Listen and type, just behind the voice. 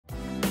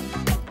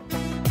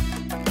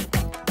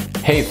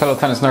Hey fellow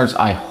tennis nerds,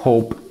 I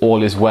hope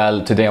all is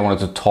well. Today I wanted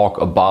to talk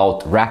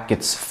about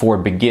rackets for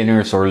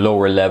beginners or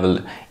lower level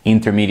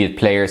intermediate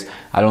players.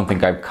 I don't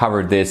think I've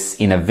covered this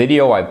in a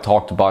video. I've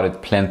talked about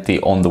it plenty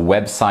on the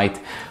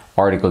website.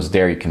 Articles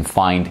there you can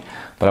find.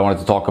 But I wanted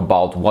to talk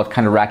about what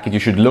kind of racket you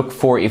should look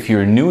for if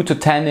you're new to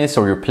tennis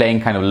or you're playing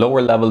kind of lower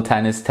level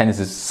tennis. Tennis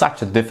is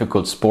such a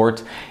difficult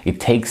sport. It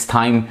takes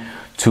time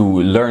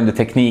to learn the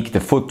technique, the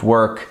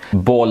footwork,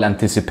 ball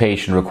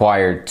anticipation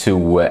required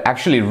to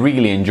actually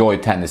really enjoy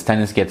tennis.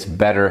 Tennis gets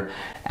better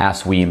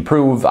as we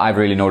improve. I've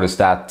really noticed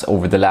that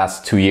over the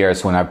last 2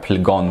 years when I've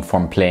gone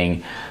from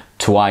playing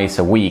twice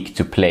a week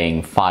to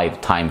playing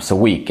 5 times a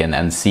week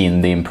and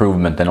seeing the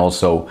improvement, and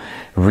also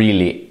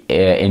really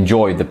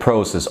enjoy the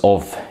process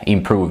of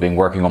improving,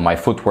 working on my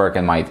footwork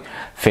and my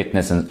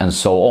fitness and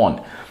so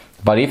on.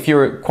 But if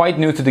you're quite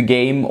new to the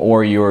game,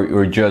 or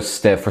you're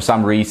just for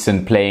some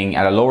reason playing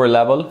at a lower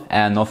level,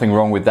 and nothing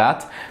wrong with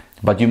that,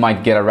 but you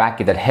might get a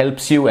racket that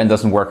helps you and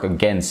doesn't work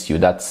against you,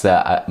 that's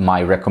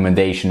my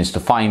recommendation, is to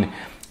find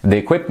the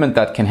equipment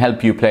that can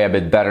help you play a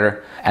bit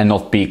better and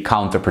not be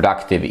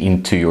counterproductive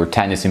into your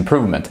tennis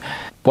improvement.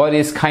 What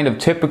is kind of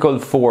typical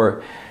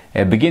for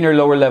beginner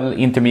lower level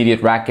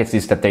intermediate rackets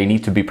is that they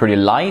need to be pretty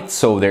light,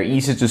 so they're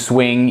easy to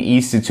swing,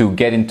 easy to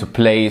get into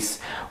place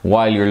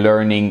while you're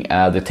learning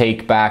the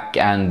take back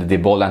and the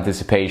ball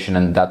anticipation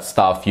and that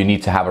stuff. You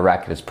need to have a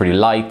racket that's pretty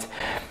light.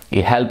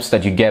 It helps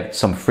that you get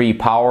some free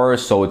power,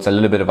 so it's a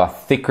little bit of a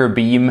thicker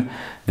beam.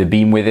 The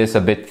beam width is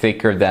a bit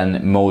thicker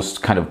than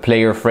most kind of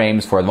player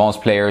frames for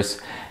advanced players.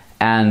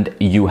 And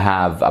you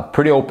have a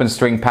pretty open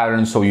string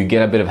pattern, so you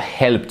get a bit of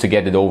help to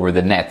get it over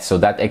the net. So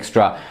that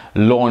extra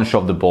launch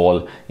of the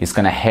ball is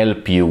going to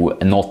help you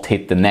not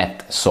hit the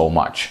net so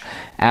much.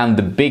 And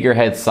the bigger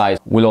head size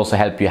will also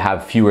help you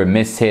have fewer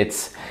miss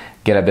hits,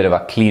 get a bit of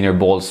a cleaner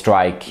ball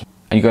strike.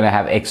 And you're going to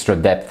have extra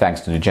depth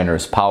thanks to the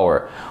generous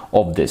power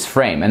of this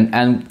frame.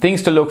 And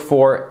things to look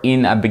for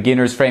in a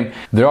beginner's frame: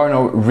 there are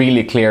no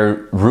really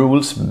clear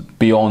rules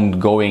beyond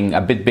going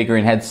a bit bigger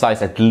in head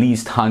size, at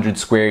least 100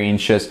 square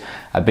inches,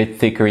 a bit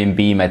thicker in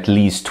beam, at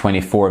least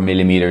 24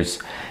 millimeters.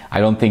 I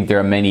don't think there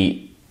are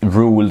many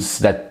rules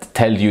that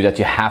tell you that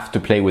you have to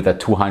play with a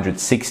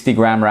 260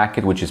 gram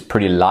racket, which is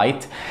pretty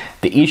light.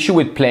 The issue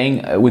with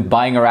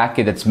buying a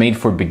racket that's made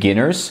for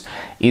beginners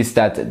is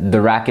that the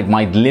racket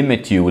might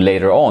limit you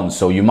later on.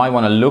 So you might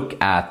want to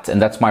look at,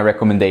 and that's my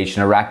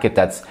recommendation, a racket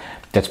that's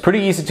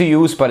pretty easy to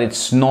use, but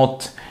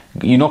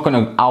you're not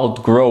going to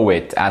outgrow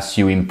it as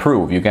you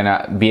improve. You're going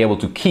to be able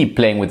to keep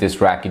playing with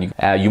this racket.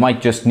 You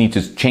might just need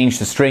to change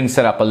the string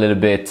setup a little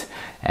bit,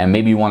 and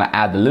maybe you want to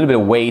add a little bit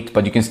of weight,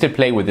 but you can still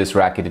play with this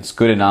racket. It's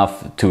good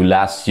enough to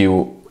last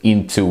you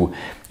into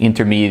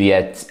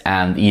intermediate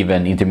and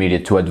even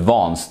intermediate to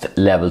advanced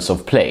levels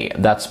of play.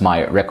 That's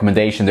my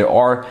recommendation. There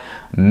are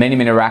many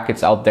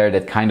rackets out there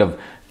that kind of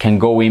can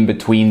go in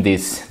between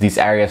these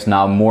areas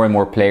now. More and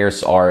more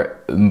players are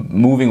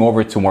moving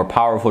over to more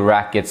powerful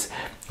rackets,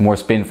 more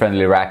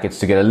spin-friendly rackets,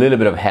 to get a little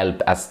bit of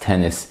help as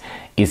tennis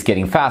is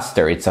getting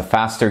faster. It's a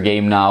faster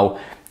game now.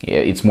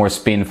 It's more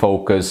spin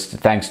focused.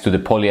 Thanks to the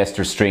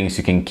polyester strings,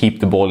 you can keep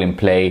the ball in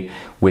play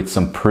with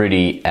some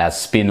pretty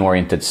spin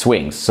oriented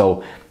swings.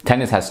 So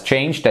tennis has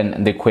changed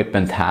and the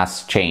equipment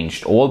has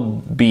changed,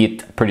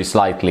 albeit pretty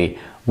slightly,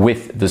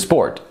 with the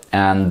sport.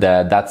 And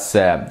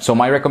so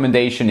my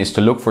recommendation is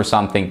to look for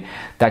something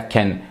that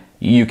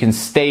you can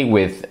stay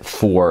with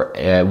for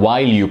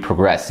while you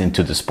progress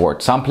into the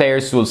sport. Some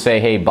players will say,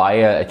 hey, buy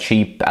a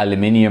cheap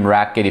aluminium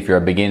racket if you're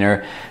a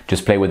beginner,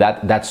 just play with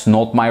that. That's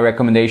not my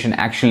recommendation.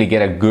 Actually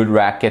get a good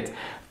racket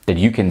that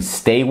you can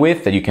stay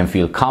with, that you can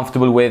feel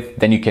comfortable with.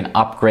 Then you can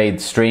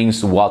upgrade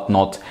strings,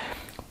 whatnot,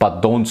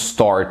 but don't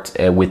start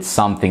with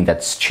something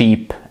that's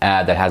cheap,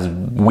 that has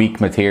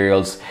weak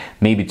materials,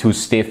 maybe too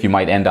stiff. You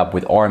might end up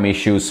with arm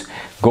issues.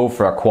 Go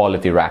for a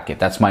quality racket.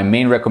 That's my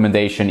main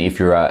recommendation. If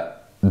you're a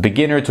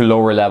beginner to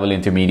lower level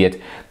intermediate,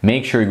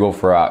 make sure you go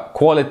for a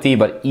quality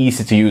but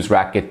easy to use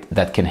racket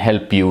that can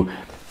help you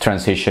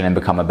transition and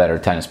become a better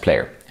tennis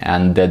player.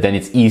 And then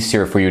it's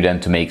easier for you then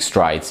to make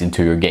strides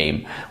into your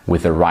game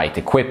with the right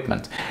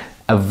equipment.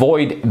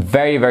 Avoid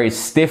very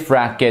stiff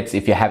rackets.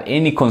 If you have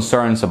any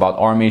concerns about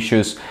arm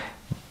issues,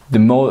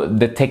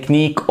 the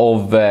technique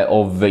of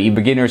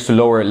beginners to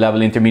lower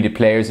level intermediate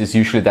players is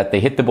usually that they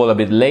hit the ball a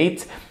bit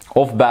late,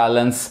 off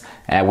balance.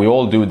 We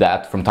all do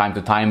that from time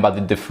to time,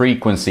 but the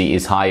frequency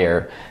is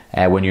higher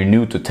when you're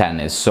new to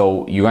tennis.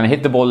 So you're going to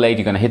hit the ball late,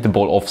 you're going to hit the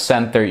ball off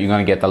center, you're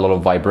going to get a lot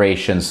of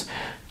vibrations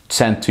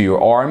sent to your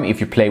arm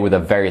if you play with a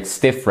very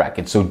stiff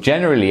racket. So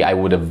generally I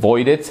would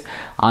avoid it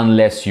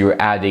unless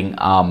you're adding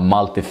a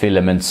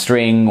multi-filament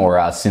string or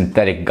a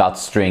synthetic gut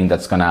string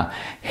that's going to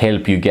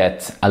help you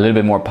get a little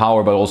bit more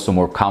power but also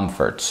more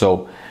comfort.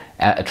 So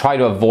try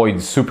to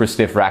avoid super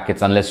stiff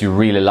rackets unless you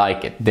really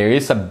like it. There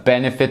is a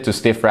benefit to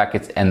stiff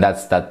rackets, and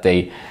that's that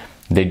they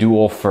they do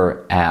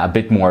offer a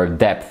bit more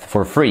depth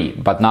for free.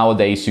 But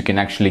nowadays you can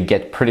actually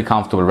get pretty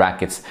comfortable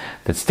rackets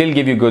that still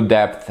give you good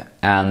depth,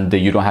 and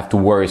you don't have to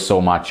worry so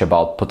much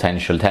about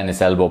potential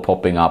tennis elbow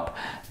popping up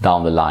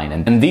down the line.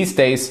 And these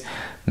days,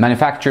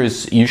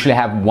 manufacturers usually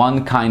have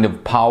one kind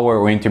of power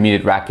or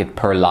intermediate racket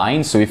per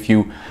line. So if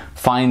you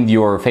find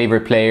your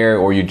favorite player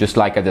or you just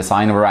like a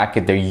design of a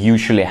racket, they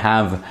usually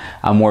have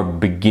a more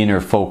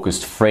beginner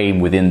focused frame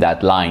within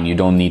that line. You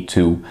don't need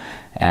to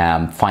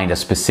find a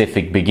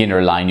specific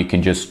beginner line. You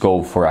can just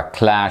go for a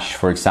Clash,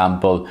 for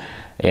example.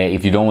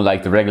 If you don't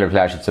like the regular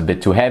Clash, it's a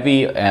bit too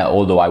heavy,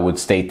 although I would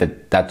state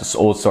that that's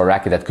also a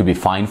racket that could be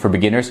fine for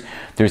beginners.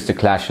 There's the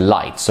Clash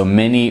Light. So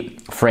many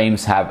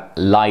frames have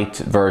light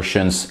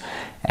versions,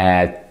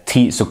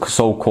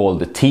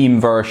 so-called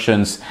team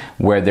versions,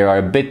 where they are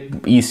a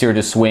bit easier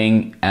to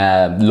swing,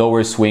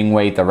 lower swing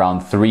weight,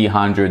 around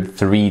 300,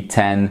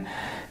 310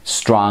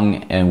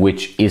 strung, and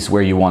which is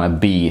where you want to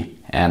be.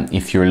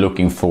 If you're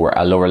looking for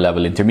a lower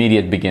level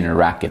intermediate beginner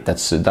racket,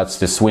 that's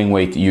the swing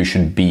weight you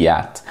should be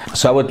at.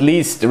 So I would at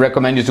least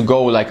recommend you to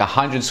go like a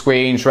 100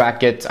 square inch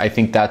racket. I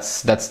think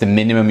that's the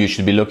minimum you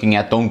should be looking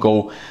at. Don't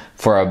go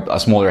for a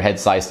smaller head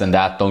size than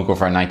that. Don't go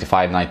for a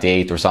 95,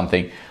 98 or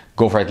something.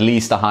 Go for at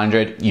least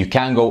 100. You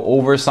can go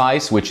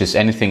oversize, which is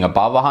anything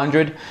above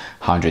 100,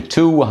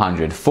 102,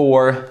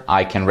 104.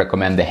 I can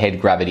recommend the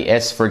Head Gravity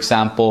S, for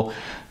example.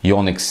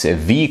 Yonex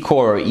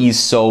V-Core or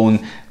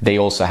E-Zone, they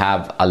also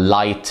have a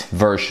light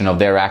version of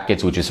their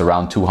rackets, which is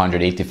around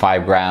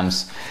 285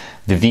 grams.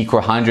 The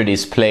V-Core 100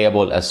 is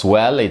playable as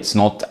well. It's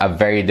not a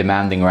very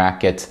demanding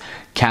racket,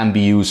 can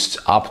be used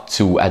up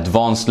to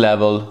advanced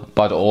level,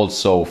 but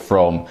also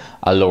from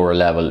a lower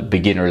level,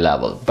 beginner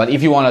level. But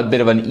if you want a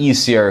bit of an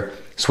easier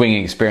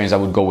swinging experience, I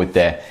would go with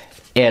the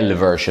L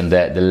version,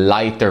 the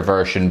lighter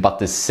version, but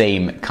the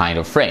same kind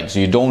of frame. So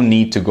you don't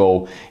need to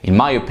go, in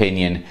my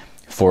opinion,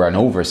 for an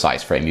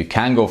oversized frame. You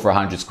can go for a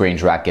 100 square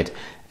inch racket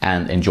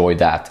and enjoy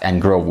that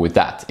and grow with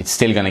that. It's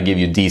still going to give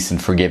you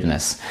decent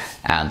forgiveness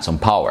and some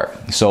power.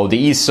 So the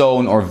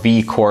E-Zone or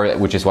V-Core,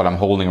 which is what I'm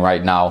holding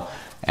right now,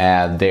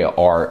 they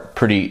are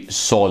pretty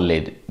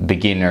solid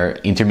beginner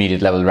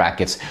intermediate level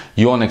rackets.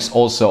 Yonex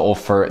also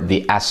offer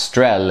the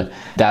Astral.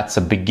 That's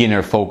a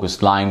beginner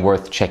focused line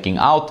worth checking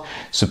out.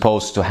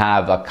 Supposed to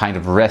have a kind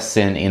of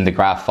resin in the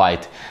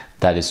graphite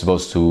that is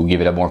supposed to give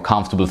it a more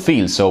comfortable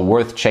feel. So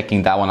worth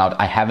checking that one out.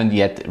 I haven't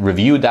yet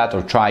reviewed that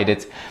or tried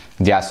it,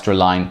 the Astral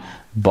line,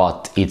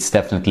 but it's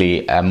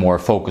definitely more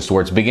focused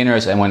towards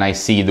beginners. And when I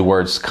see the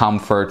words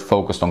comfort,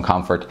 focused on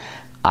comfort,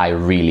 I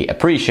really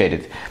appreciate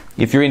it.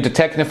 If you're into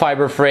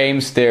Technifiber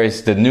frames,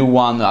 there's the new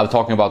one. I'm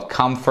talking about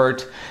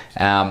comfort.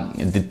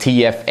 The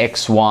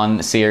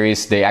TFX1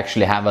 series, they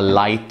actually have a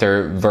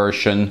lighter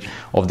version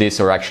of this,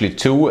 or actually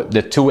two.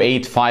 The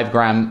 285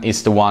 gram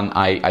is the one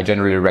I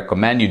generally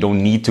recommend. You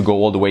don't need to go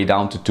all the way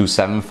down to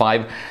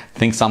 275. I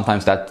think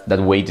sometimes that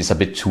weight is a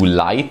bit too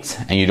light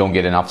and you don't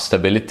get enough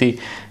stability,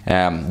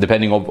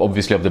 depending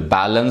obviously of the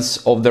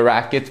balance of the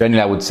racket.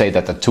 Generally, I would say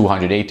that the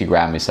 280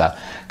 gram is a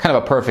kind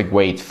of a perfect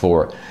weight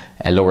for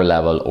a lower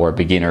level or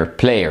beginner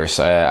players.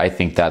 I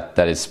think that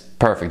is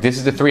perfect. This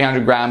is the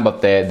 300 gram,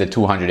 but the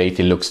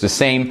 280 looks the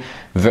same.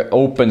 The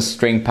open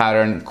string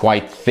pattern,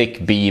 quite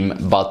thick beam,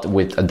 but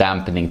with a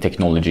dampening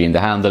technology in the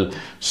handle,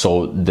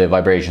 so the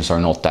vibrations are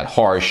not that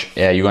harsh.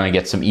 You're gonna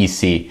get some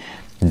easy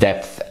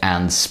depth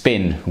and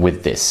spin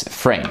with this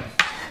frame.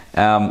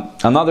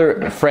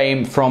 Another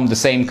frame from the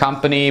same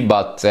company,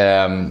 but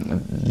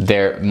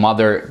their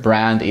mother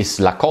brand is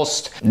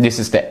Lacoste. This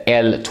is the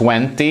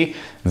L20.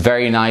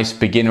 Very nice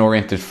beginner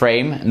oriented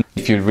frame.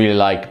 If you really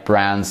like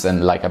brands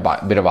and like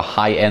a bit of a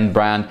high-end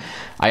brand,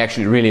 I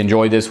actually really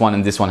enjoy this one,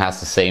 and this one has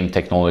the same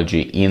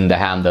technology in the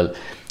handle.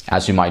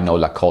 As you might know,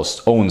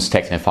 Lacoste owns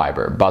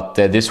Technifiber, but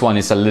this one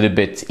is a little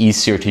bit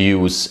easier to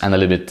use and a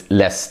little bit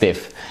less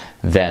stiff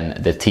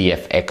than the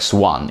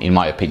TFX1, in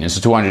my opinion. So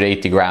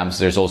 280 grams.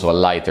 There's also a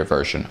lighter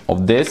version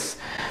of this.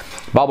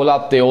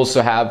 Babolat, they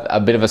also have a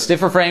bit of a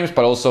stiffer frames,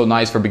 but also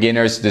nice for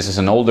beginners. This is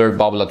an older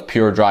Babolat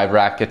Pure Drive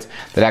racket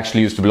that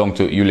actually used to belong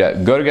to Julia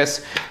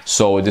Görges.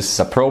 So this is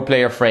a pro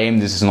player frame.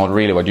 This is not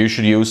really what you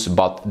should use,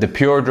 but the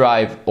Pure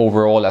Drive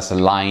overall as a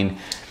line,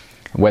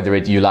 whether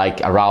you like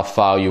a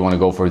Rafa, you want to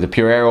go for the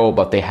Pure Aero,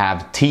 but they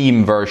have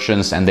team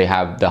versions and they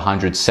have the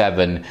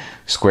 107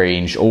 square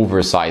inch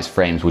oversized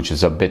frames, which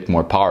is a bit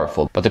more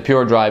powerful. But the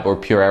Pure Drive or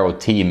Pure Aero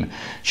team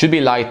should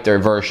be lighter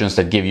versions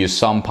that give you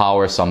some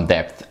power, some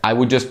depth. I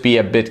would just be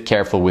a bit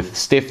careful with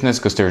stiffness,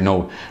 because there's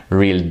no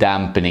real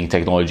dampening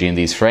technology in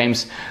these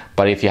frames.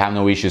 But if you have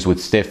no issues with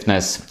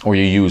stiffness, or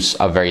you use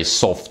a very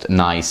soft,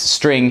 nice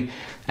string,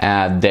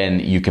 then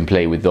you can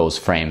play with those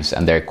frames,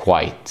 and they're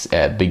quite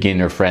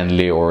beginner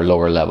friendly or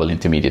lower level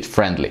intermediate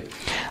friendly.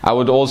 I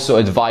would also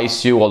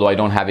advise you, although I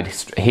don't have it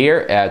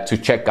here, to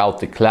check out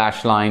the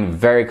Clash line.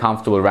 Very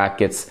comfortable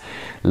rackets,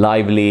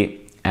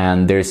 lively,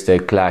 and there's the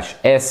Clash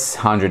S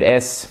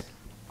 100S,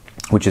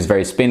 which is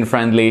very spin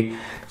friendly.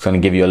 It's going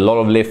to give you a lot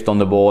of lift on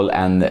the ball,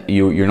 and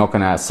you're not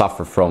going to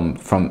suffer from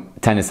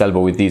tennis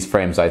elbow with these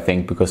frames, I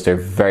think, because they're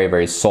very,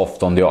 very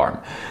soft on the arm.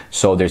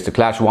 So there's the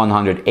Clash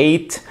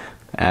 108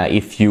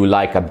 if you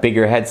like a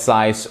bigger head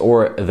size,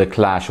 or the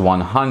Clash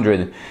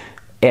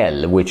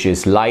 100L, which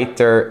is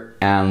lighter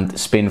and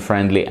spin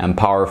friendly and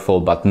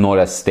powerful, but not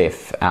as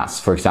stiff as,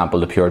 for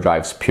example, the Pure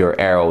Drives, Pure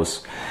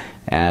Arrows.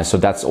 So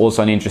that's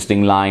also an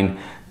interesting line,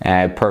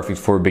 perfect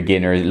for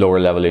beginners,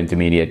 lower level,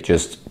 intermediate.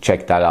 Just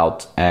check that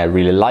out.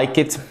 Really like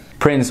it.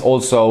 Prince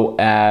also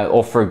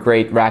offer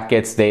great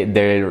rackets.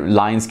 Their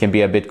lines can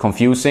be a bit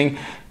confusing.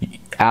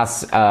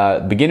 As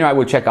a beginner, I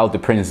would check out the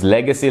Prince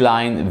Legacy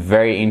line.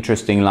 Very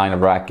interesting line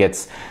of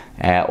rackets.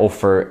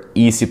 Offer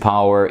easy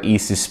power,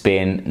 easy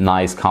spin,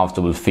 nice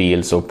comfortable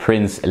feel. So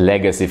Prince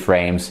Legacy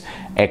frames,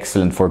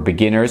 excellent for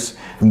beginners.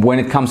 When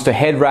it comes to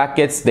head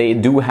rackets, they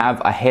do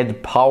have a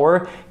head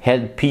power,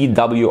 head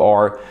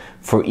PWR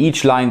for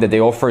each line that they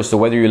offer. So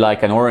whether you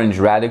like an orange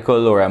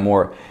radical or a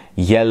more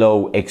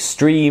yellow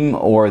extreme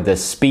or the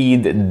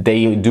speed,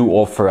 they do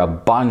offer a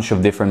bunch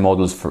of different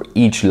models for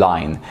each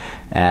line.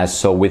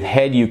 So with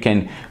head, you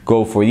can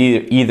go for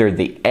either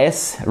the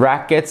S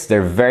rackets.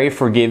 They're very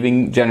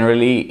forgiving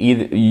generally,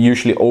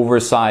 usually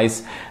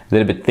oversized, a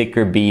little bit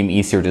thicker beam,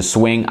 easier to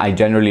swing. I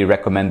generally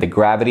recommend the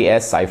Gravity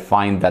S. I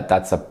find that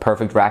that's a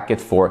perfect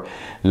racket for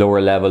lower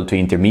level to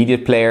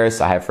intermediate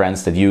players. I have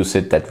friends that use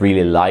it that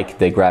really like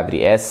the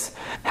Gravity S.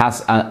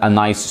 Has a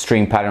nice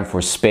string pattern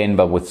for spin,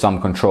 but with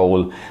some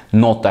control,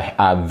 not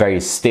a very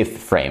stiff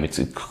frame. It's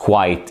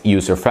quite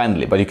user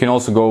friendly. But you can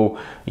also go,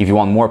 if you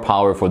want more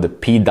power, for the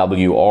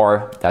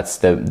PWR. That's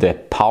the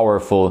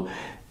powerful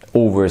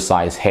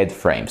oversized head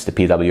frames, the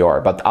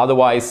PWR. But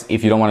otherwise,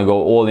 if you don't want to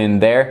go all in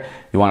there,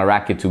 you want a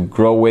racket to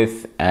grow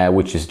with,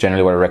 which is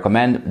generally what I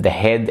recommend, the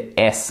head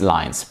S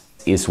lines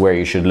is where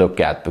you should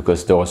look at,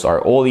 because those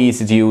are all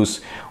easy to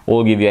use,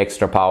 all give you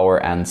extra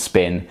power and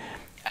spin,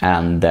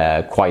 and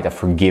quite a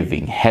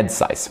forgiving head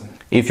size.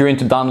 If you're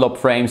into Dunlop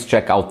frames,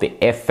 check out the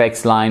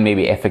FX line,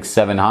 maybe FX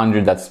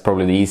 700, that's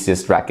probably the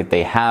easiest racket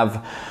they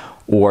have,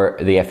 or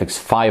the FX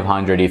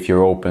 500 if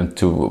you're open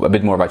to a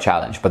bit more of a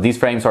challenge. But these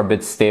frames are a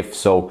bit stiff,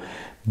 so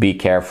be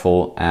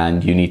careful,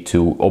 and you need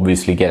to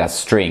obviously get a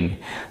string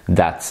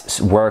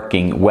that's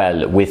working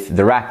well with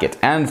the racket.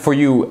 And for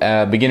you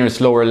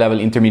beginners, lower level,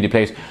 intermediate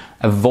players,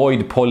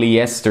 avoid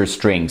polyester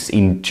strings.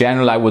 In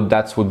general,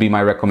 that would be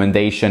my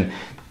recommendation.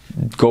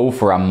 Go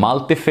for a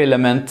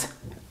multi-filament.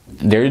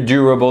 They're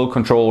durable,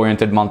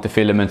 control-oriented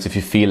multi-filaments if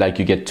you feel like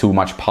you get too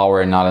much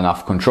power and not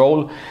enough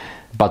control.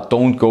 But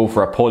don't go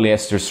for a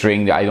polyester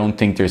string. I don't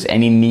think there's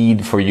any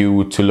need for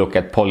you to look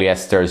at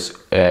polyesters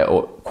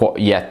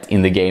yet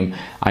in the game.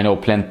 I know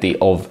plenty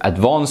of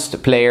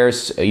advanced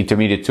players,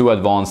 intermediate to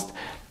advanced,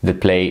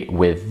 that play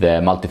with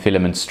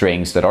multi-filament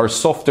strings that are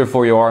softer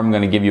for your arm,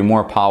 going to give you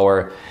more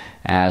power.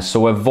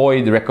 So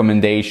avoid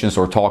recommendations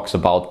or talks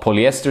about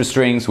polyester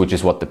strings, which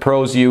is what the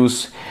pros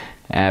use,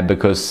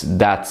 because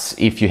that's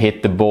if you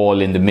hit the ball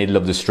in the middle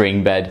of the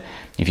string bed,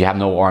 if you have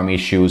no arm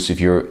issues, if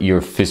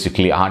you're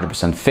physically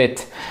 100%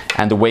 fit.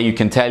 And the way you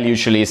can tell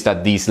usually is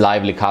that these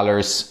lively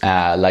colors,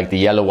 like the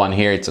yellow one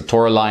here, it's a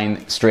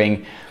Tourmaline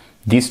string.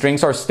 These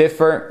strings are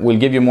stiffer, will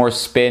give you more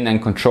spin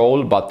and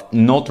control, but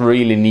not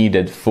really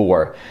needed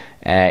for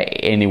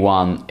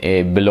anyone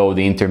below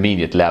the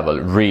intermediate level,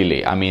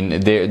 really. I mean,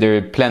 there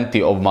are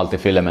plenty of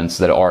multi-filaments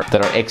that are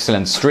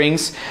excellent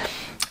strings.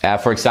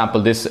 For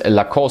example, this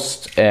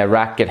Lacoste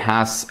racket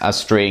has a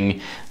string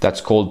that's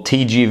called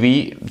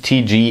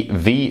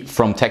TGV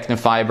from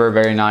Technifiber.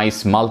 Very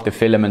nice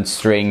multi-filament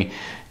string.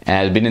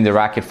 Been in the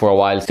racket for a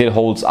while, still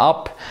holds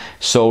up.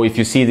 So if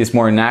you see this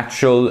more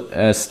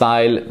natural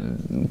style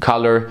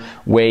color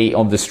way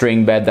of the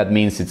string bed, that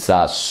means it's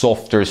a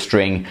softer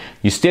string.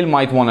 You still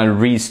might want to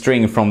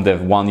restring from the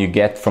one you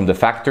get from the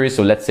factory.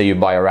 So let's say you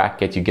buy a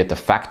racket, you get a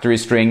factory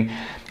string.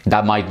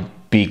 That might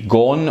be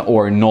gone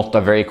or not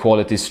a very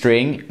quality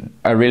string.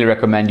 I really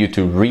recommend you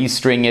to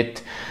restring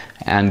it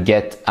and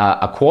get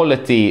a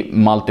quality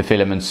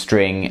multi-filament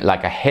string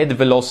like a Head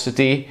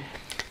Velocity,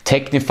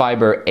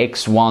 Technifiber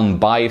X1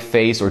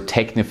 biphase, or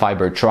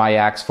Technifiber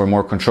Triax for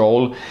more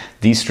control.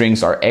 These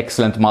strings are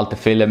excellent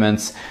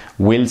multi-filaments.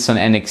 Wilson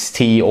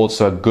NXT,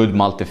 also a good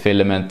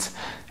multi-filament.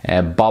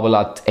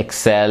 Babolat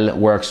XL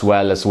works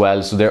well as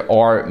well. So there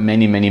are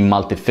many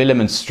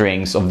multi-filament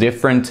strings of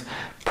different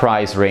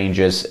price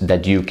ranges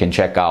that you can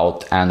check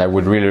out, and I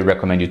would really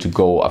recommend you to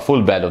go a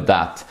full bed of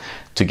that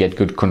to get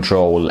good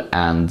control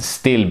and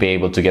still be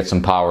able to get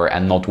some power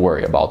and not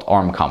worry about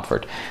arm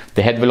comfort.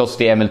 The Head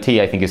Velocity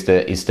MLT, I think,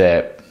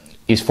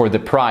 is for the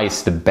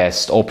price the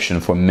best option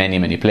for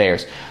many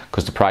players,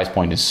 because the price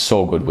point is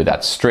so good with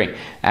that string.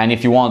 And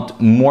if you want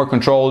more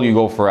control, you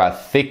go for a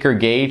thicker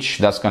gauge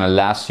that's going to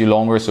last you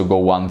longer, so go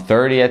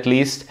 130 at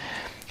least.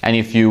 And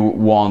if you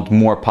want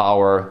more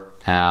power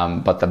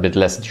but a bit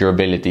less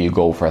durability, you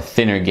go for a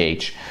thinner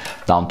gauge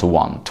down to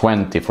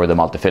 120 for the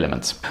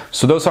multi-filaments.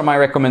 So those are my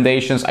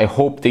recommendations. I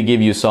hope they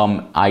give you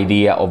some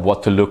idea of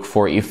what to look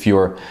for if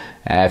you're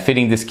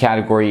fitting this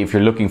category. If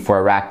you're looking for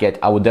a racket,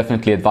 I would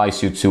definitely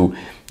advise you to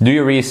do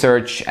your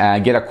research,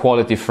 get a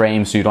quality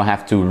frame so you don't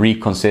have to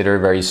reconsider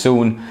very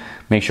soon.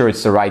 Make sure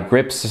it's the right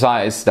grip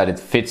size, that it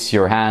fits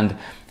your hand,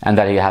 and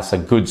that it has a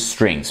good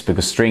strings,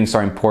 because strings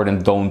are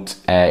important. Don't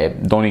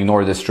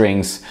ignore the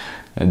strings.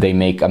 They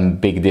make a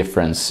big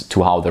difference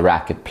to how the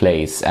racket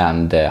plays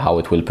and how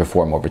it will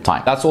perform over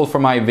time. That's all for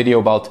my video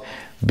about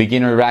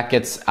beginner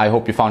rackets. I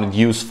hope you found it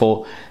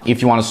useful.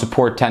 If you want to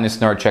support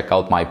Tennisnerd, check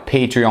out my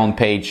Patreon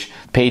page,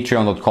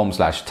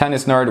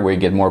 patreon.com/tennisnerd, where you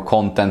get more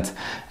content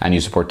and you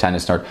support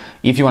Tennisnerd.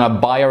 If you want to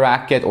buy a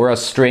racket or a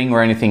string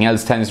or anything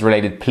else tennis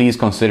related, please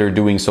consider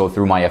doing so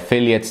through my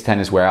affiliates,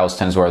 Tennis Warehouse,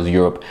 Tennis Warehouse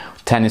Europe,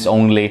 Tennis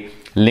Only.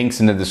 Links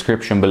in the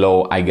description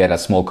below. I get a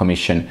small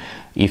commission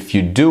if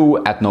you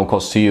do, at no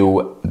cost to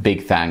you.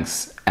 Big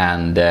thanks.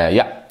 And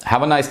yeah,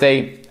 have a nice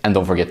day, and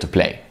don't forget to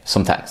play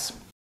some tennis.